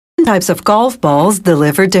types of golf balls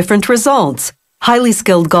deliver different results. Highly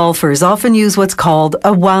skilled golfers often use what's called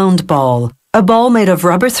a wound ball, a ball made of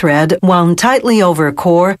rubber thread wound tightly over a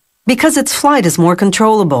core because its flight is more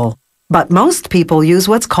controllable. But most people use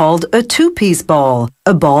what's called a two-piece ball,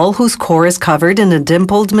 a ball whose core is covered in a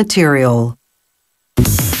dimpled material.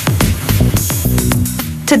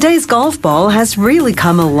 Today's golf ball has really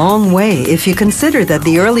come a long way if you consider that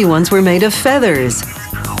the early ones were made of feathers.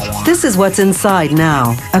 This is what's inside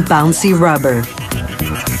now, a bouncy rubber.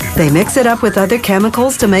 They mix it up with other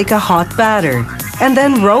chemicals to make a hot batter, and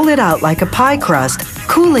then roll it out like a pie crust,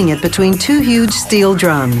 cooling it between two huge steel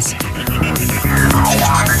drums.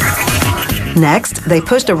 Next, they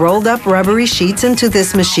push the rolled-up rubbery sheets into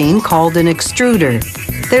this machine called an extruder.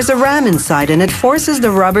 There's a ram inside and it forces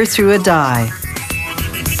the rubber through a die.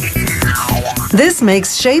 This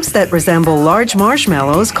makes shapes that resemble large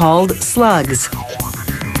marshmallows called slugs.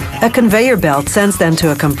 A conveyor belt sends them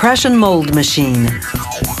to a compression mold machine.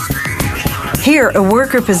 Here, a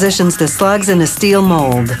worker positions the slugs in a steel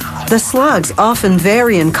mold. The slugs often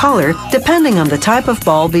vary in color depending on the type of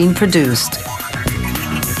ball being produced.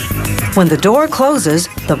 When the door closes,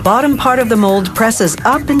 the bottom part of the mold presses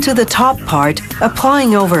up into the top part,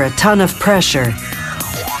 applying over a ton of pressure.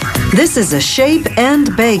 This is a shape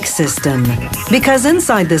and bake system, because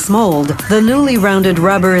inside this mold, the newly rounded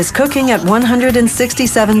rubber is cooking at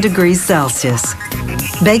 167 degrees Celsius.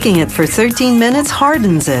 Baking it for 13 minutes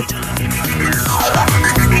hardens it.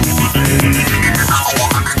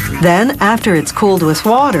 Then, after it's cooled with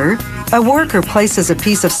water, a worker places a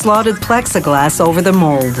piece of slotted plexiglass over the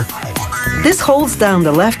mold. This holds down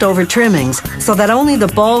the leftover trimmings so that only the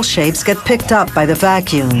ball shapes get picked up by the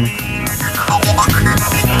vacuum.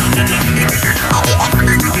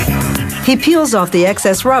 He peels off the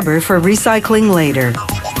excess rubber for recycling later.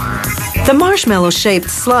 The marshmallow-shaped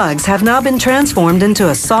slugs have now been transformed into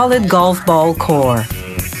a solid golf ball core.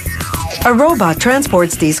 A robot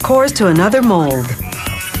transports these cores to another mold.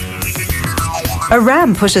 A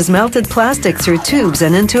ram pushes melted plastic through tubes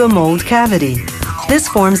and into a mold cavity. This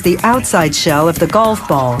forms the outside shell of the golf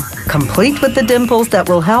ball, complete with the dimples that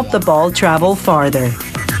will help the ball travel farther.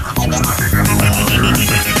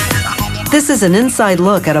 This is an inside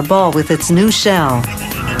look at a ball with its new shell.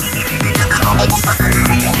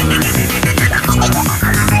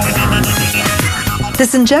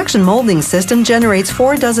 This injection molding system generates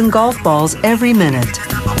 4 dozen golf balls every minute.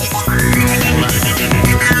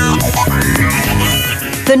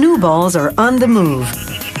 The new balls are on the move.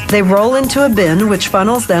 They roll into a bin which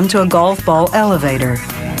funnels them to a golf ball elevator.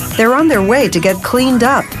 They're on their way to get cleaned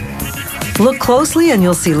up. Look closely and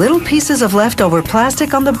you'll see little pieces of leftover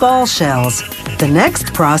plastic on the ball shells. The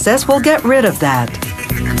next process will get rid of that.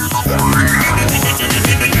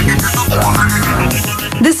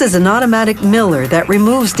 This is an automatic miller that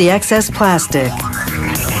removes the excess plastic.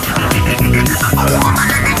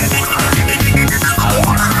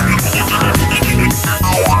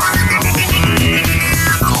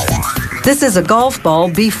 This is a golf ball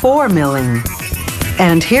before milling.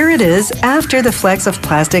 And here it is after the flecks of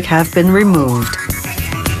plastic have been removed.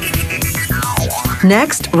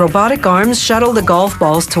 Next, robotic arms shuttle the golf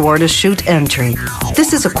balls toward a chute entry.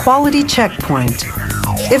 This is a quality checkpoint.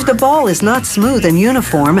 If the ball is not smooth and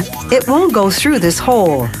uniform, it won't go through this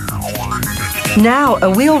hole. Now, a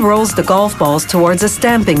wheel rolls the golf balls towards a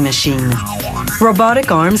stamping machine. Robotic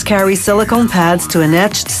arms carry silicone pads to an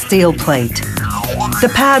etched steel plate.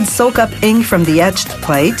 The pads soak up ink from the etched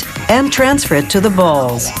plate and transfer it to the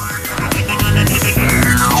balls.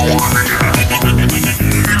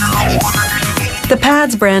 The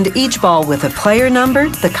pads brand each ball with a player number,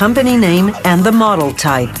 the company name, and the model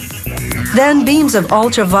type. Then beams of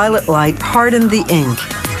ultraviolet light harden the ink.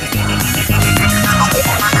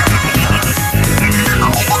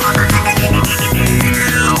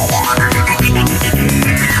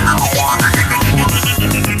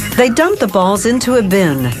 They dump the balls into a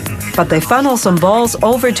bin, but they funnel some balls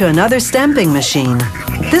over to another stamping machine.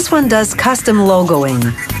 This one does custom logoing.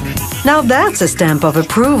 Now that's a stamp of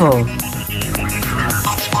approval.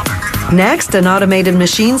 Next, an automated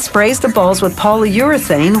machine sprays the balls with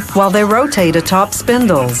polyurethane while they rotate atop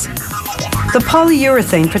spindles. The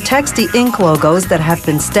polyurethane protects the ink logos that have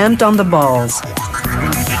been stamped on the balls.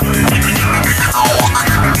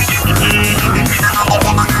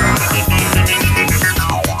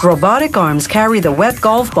 Robotic arms carry the wet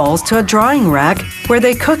golf balls to a drying rack where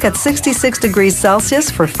they cook at 66 degrees Celsius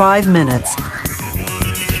for 5 minutes.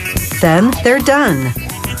 Then they're done.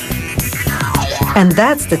 And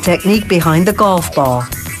that's the technique behind the golf ball.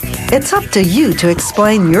 It's up to you to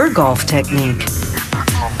explain your golf technique.